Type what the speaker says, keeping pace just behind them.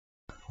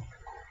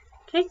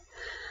Okay.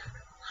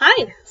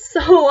 Hi.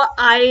 So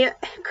I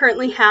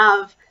currently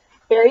have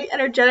very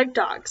energetic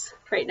dogs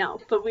right now,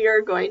 but we are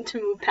going to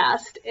move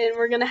past and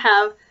we're going to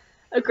have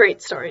a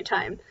great story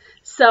time.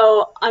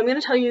 So I'm going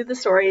to tell you the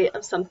story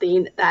of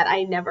something that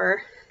I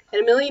never in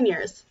a million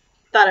years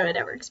thought I would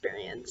ever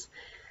experience.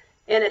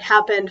 And it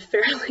happened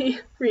fairly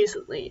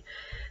recently.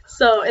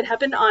 So it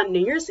happened on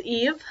New Year's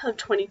Eve of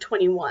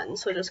 2021,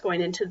 so just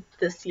going into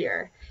this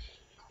year.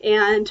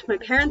 And my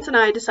parents and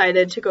I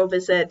decided to go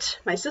visit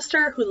my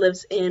sister who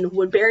lives in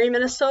Woodbury,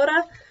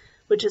 Minnesota,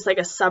 which is like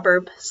a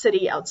suburb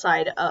city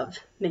outside of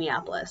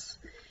Minneapolis.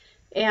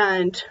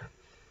 And,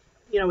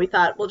 we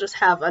thought we'll just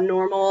have a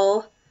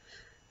normal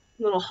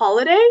little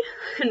holiday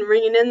and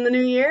ringing in the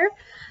new year.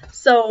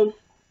 So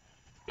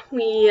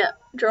we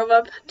drove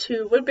up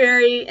to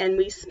Woodbury and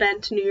we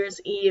spent New Year's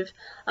Eve,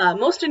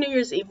 most of New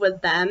Year's Eve with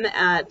them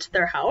at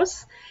their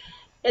house.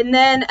 And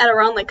then at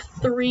around like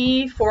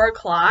 3, 4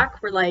 o'clock,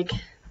 we're like,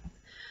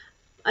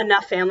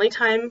 enough family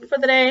time for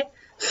the day.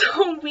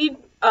 So we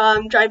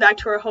drive back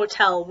to our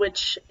hotel,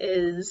 which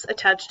is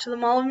attached to the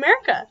Mall of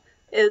America.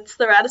 It's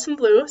the Radisson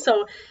Blu,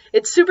 so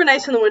it's super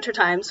nice in the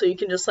wintertime, so you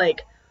can just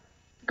like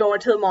go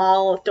into the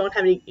mall,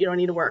 you don't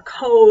need to wear a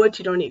coat,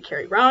 you don't need to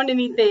carry around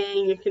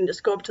anything, you can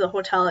just go up to the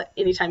hotel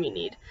anytime you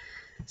need.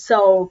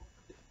 So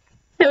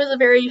it was a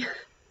very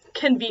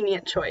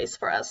convenient choice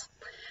for us.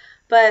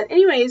 But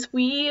anyways,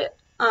 we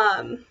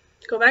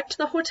go back to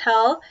the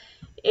hotel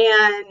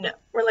and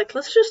we're like,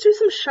 let's just do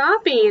some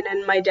shopping.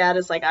 And my dad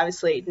is like,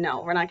 obviously,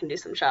 no, we're not going to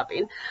do some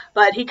shopping.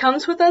 But he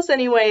comes with us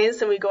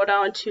anyways, and we go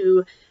down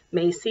to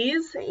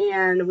Macy's,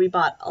 and we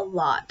bought a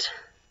lot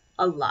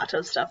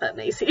of stuff at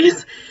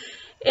Macy's.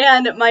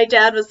 And my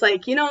dad was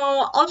like,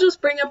 I'll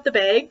just bring up the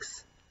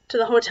bags to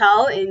the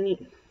hotel,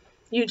 and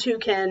you two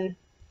can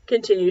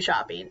continue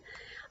shopping.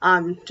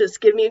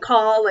 Just give me a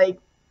call, like,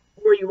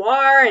 where you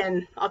are,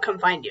 and I'll come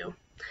find you.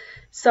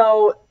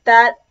 So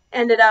that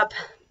ended up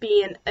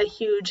being a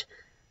huge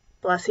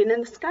blessing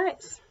in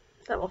disguise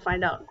that we'll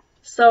find out.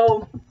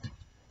 So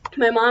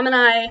my mom and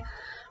I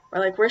were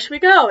like, where should we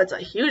go? It's a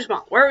huge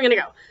mall. Where are we going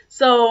to go?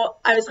 So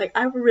I was like,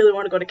 I really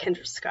want to go to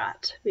Kendra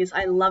Scott because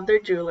I love their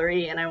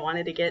jewelry and I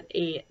wanted to get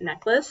a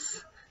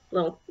necklace,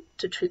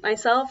 to treat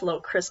myself, a little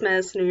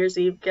Christmas, New Year's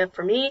Eve gift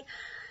for me.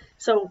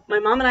 So my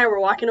mom and I were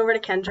walking over to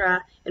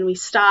Kendra and we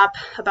stop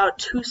about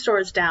 2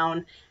 stores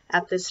down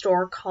at this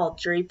store called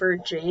Draper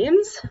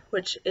James,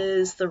 which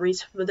is the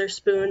Reese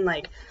Witherspoon,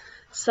 like,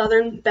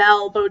 Southern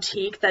Belle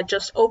boutique that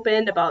just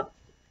opened about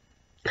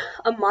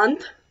a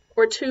month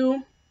or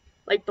two,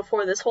 like,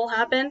 before this whole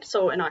happened,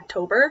 so in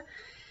October.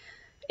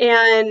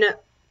 And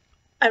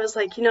I was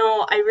like,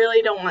 I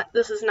really don't want,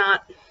 this is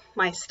not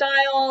my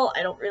style,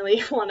 I don't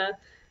really want to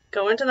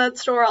go into that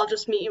store, I'll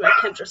just meet you at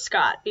Kendra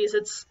Scott, because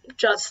it's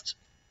just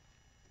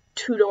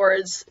 2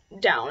 doors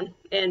down,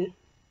 and,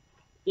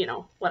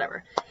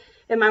 whatever.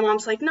 And my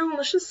mom's like, no,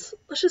 let's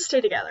just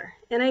stay together.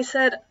 And I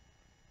said,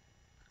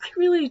 I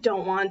really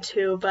don't want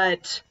to,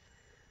 but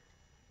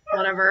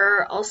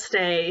whatever, I'll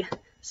stay.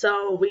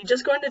 So we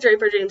just go into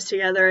Draper James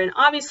together, and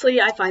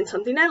obviously I find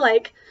something I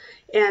like,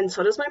 and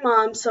so does my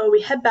mom. So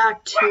we head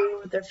back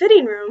to the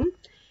fitting room,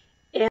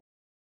 and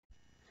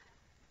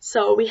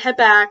so we head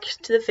back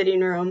to the fitting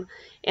room,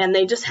 and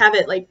they just have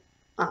it like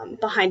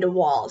behind a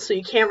wall, so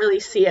you can't really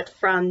see it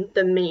from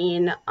the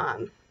main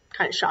kind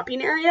of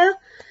shopping area.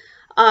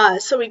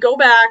 So we go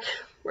back,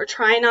 we're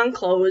trying on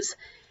clothes,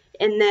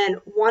 and then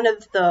one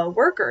of the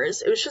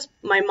workers, it was just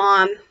my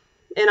mom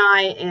and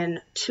I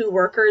and 2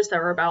 workers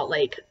that were about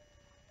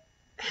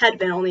had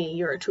been only a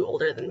year or 2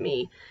 older than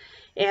me.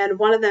 And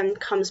one of them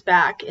comes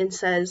back and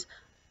says,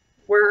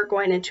 we're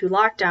going into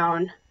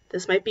lockdown.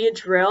 This might be a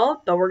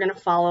drill, but we're going to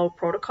follow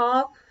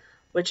protocol,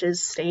 which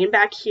is staying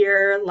back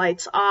here,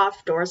 lights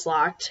off, doors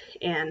locked,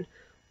 and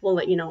we'll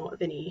let you know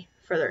of any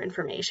further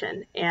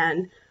information.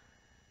 And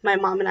my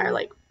mom and I are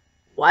like,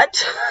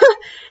 what?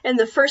 And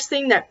the first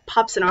thing that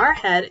pops in our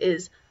head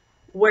is,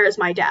 where's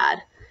my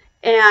dad?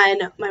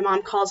 And my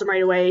mom calls him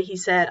right away. He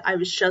said, I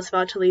was just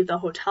about to leave the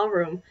hotel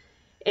room.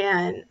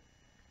 And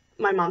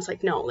my mom's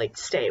like, no,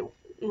 stay.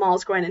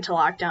 Mall's going into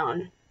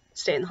lockdown.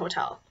 Stay in the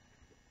hotel.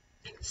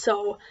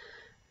 So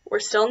we're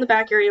still in the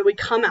back area. We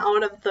come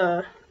out of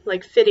the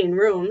fitting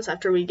rooms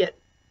after we get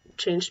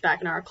changed back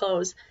in our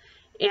clothes.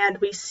 And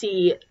we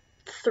see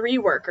 3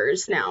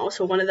 workers now.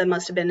 So one of them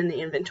must have been in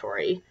the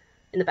inventory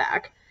in the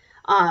back.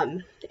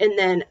 And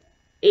then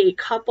a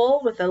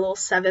couple with a little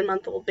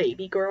 7-month-old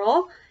baby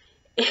girl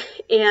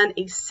and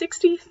a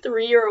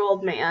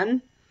 63-year-old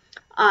man,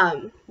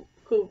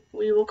 who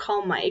we will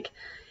call Mike.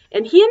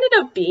 And he ended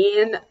up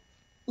being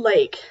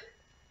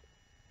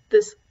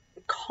this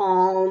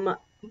calm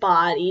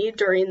body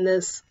during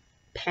this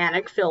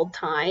panic-filled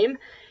time.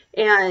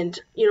 And,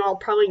 I'll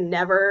probably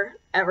never,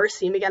 ever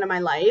see him again in my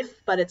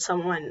life, but it's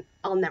someone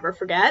I'll never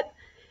forget.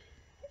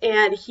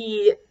 And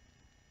he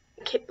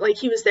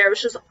was there. It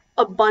was just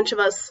a bunch of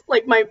us,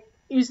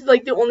 he was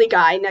the only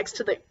guy next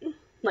to the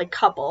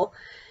couple,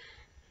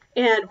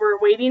 and we're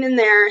waiting in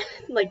there.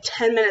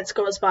 10 minutes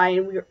goes by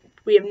and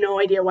we have no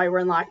idea why we're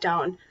in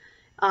lockdown.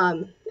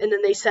 And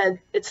then they said,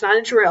 it's not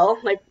a drill,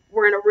 like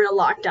we're in a real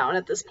lockdown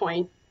at this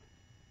point.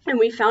 And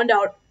we found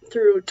out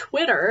through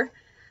Twitter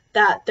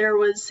that there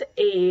was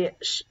a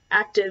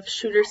active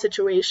shooter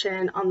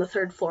situation on the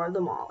 3rd floor of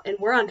the mall. And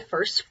we're on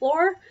 1st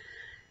floor.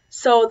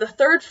 So the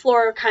 3rd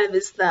floor kind of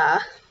is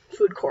the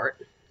food court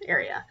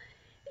area.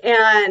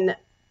 And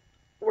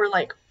we're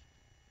like,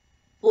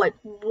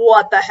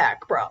 what the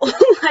heck, bro?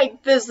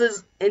 Like, this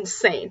is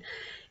insane.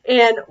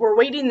 And we're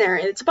waiting there,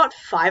 and it's about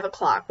 5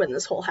 o'clock when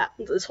this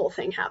whole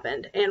thing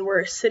happened. And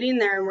we're sitting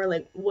there, and we're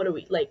like, what do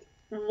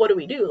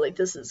we do? Like,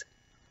 this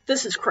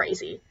is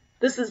crazy.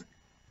 This is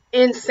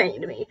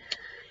insane to me.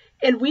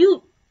 And we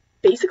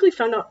basically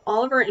found out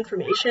all of our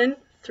information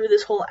through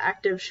this whole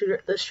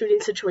the shooting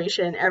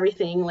situation,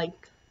 everything, like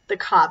the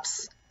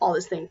cops, all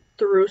this thing,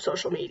 through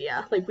social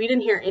media. Like, we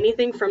didn't hear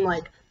anything from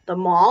like the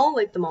mall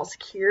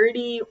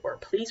security or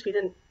police.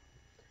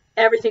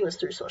 Everything was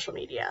through social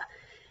media.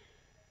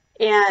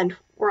 And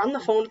we're on the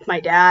phone with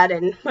my dad,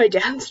 and my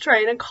dad's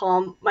trying to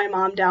calm my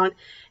mom down.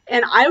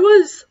 And I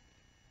was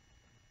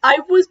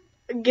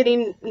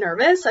getting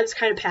nervous. I was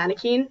kind of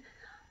panicking,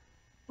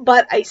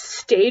 but I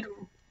stayed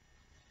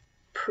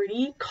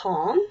pretty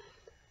calm,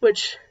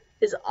 which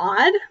is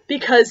odd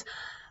because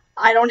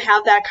I don't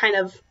have that kind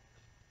of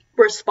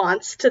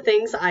response to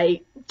things.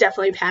 I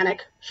definitely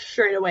panic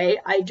straight away.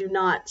 I do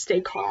not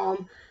stay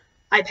calm.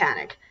 I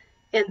panic.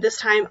 And this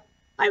time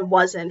I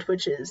wasn't,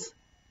 which is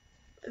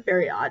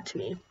very odd to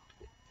me.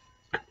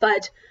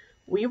 But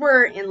we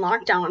were in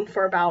lockdown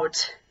for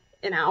about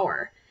an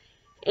hour,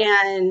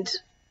 and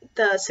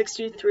the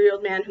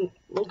 63-year-old man, who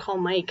we'll call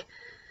Mike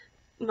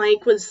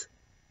was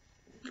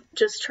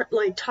just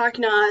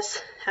talking to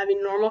us,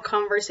 having normal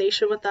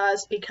conversation with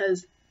us,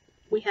 because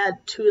we had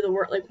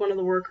one of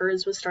the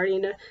workers was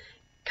starting to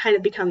kind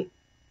of become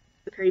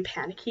very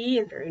panicky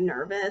and very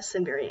nervous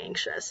and very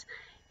anxious.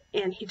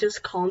 And he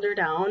just calmed her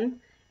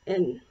down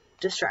and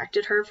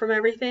distracted her from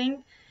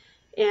everything.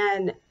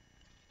 And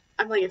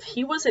I'm like, if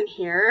he wasn't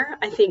here,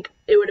 I think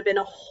it would have been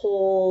a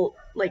whole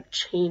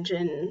change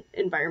in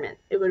environment.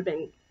 It would have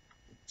been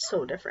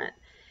so different.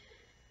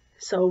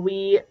 So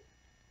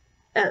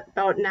at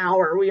about an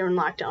hour, we were in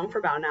lockdown for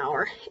about an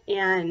hour,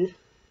 and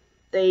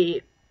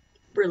they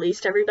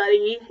released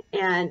everybody,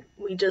 and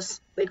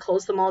they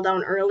closed them all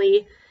down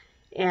early,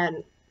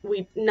 and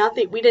we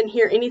didn't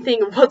hear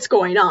anything of what's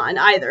going on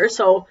either.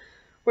 So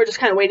we're just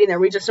kind of waiting there.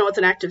 We just know it's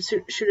an active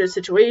shooter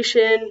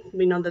situation.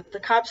 We know that the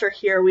cops are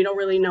here. We don't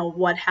really know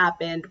what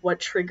happened, what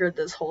triggered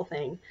this whole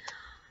thing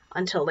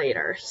until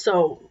later.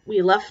 So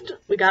we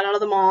got out of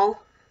the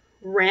mall,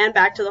 ran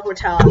back to the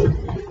hotel,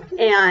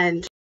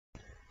 and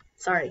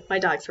sorry, my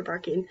dogs are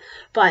barking,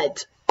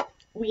 but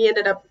we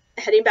ended up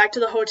heading back to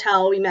the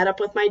hotel. We met up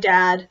with my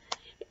dad,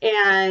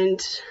 and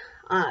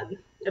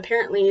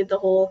apparently the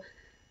whole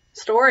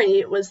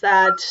story was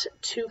that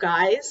 2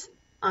 guys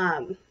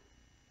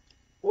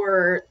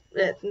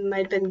it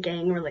might have been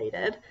gang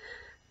related,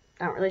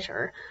 not really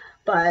sure,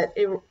 but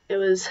it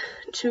was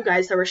 2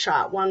 guys that were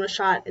shot. One was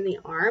shot in the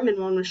arm and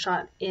one was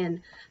shot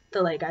in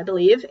the leg, I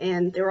believe,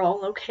 and they were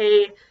all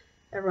okay.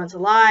 Everyone's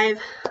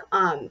alive,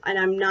 and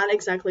I'm not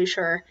exactly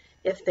sure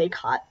if they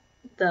caught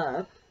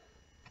the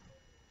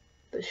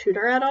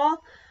shooter at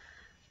all,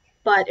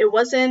 but it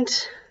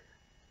wasn't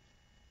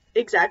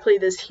exactly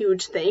this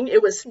huge thing.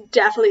 It was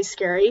definitely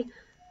scary,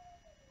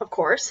 of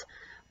course,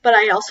 but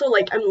I also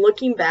I'm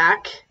looking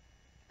back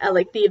at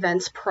the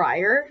events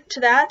prior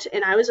to that,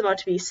 and I was about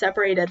to be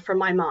separated from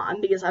my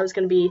mom because I was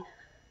going to be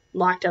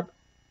locked up,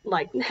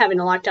 having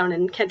a lockdown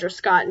in Kendra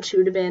Scott, and she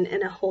would have been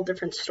in a whole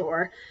different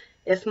store.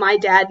 If my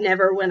dad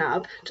never went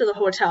up to the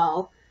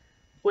hotel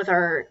with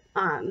our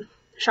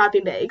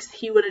shopping bags,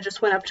 he would have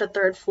just went up to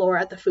 3rd floor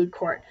at the food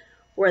court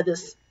where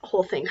this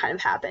whole thing kind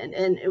of happened,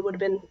 and it would have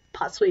been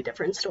possibly a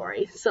different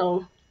story.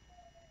 So,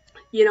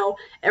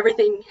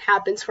 everything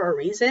happens for a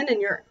reason,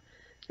 and you're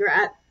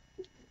at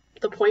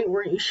the point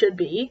where you should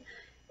be.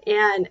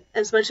 And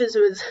as much as it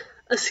was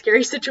a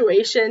scary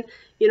situation,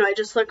 I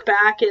just look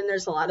back and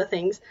there's a lot of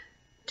things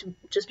to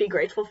just be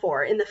grateful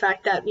for. And the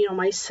fact that,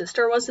 my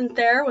sister wasn't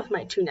there with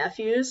my 2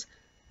 nephews,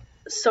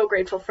 so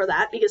grateful for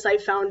that, because I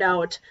found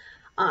out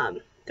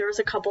there was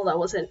a couple that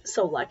wasn't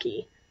so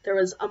lucky. There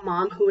was a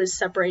mom who was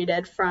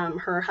separated from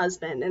her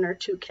husband and her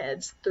 2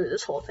 kids through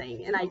this whole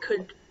thing, and I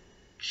could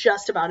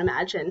just about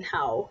imagine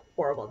how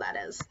horrible that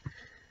is.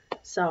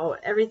 So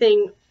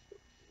everything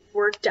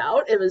worked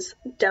out. It was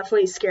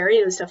definitely scary.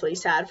 It was definitely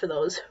sad for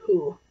those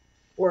who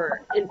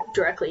were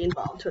directly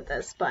involved with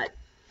this, but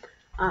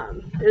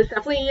it was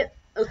definitely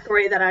a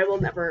story that I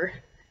will never,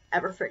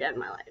 ever forget in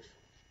my life.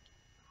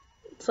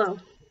 So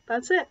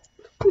that's it.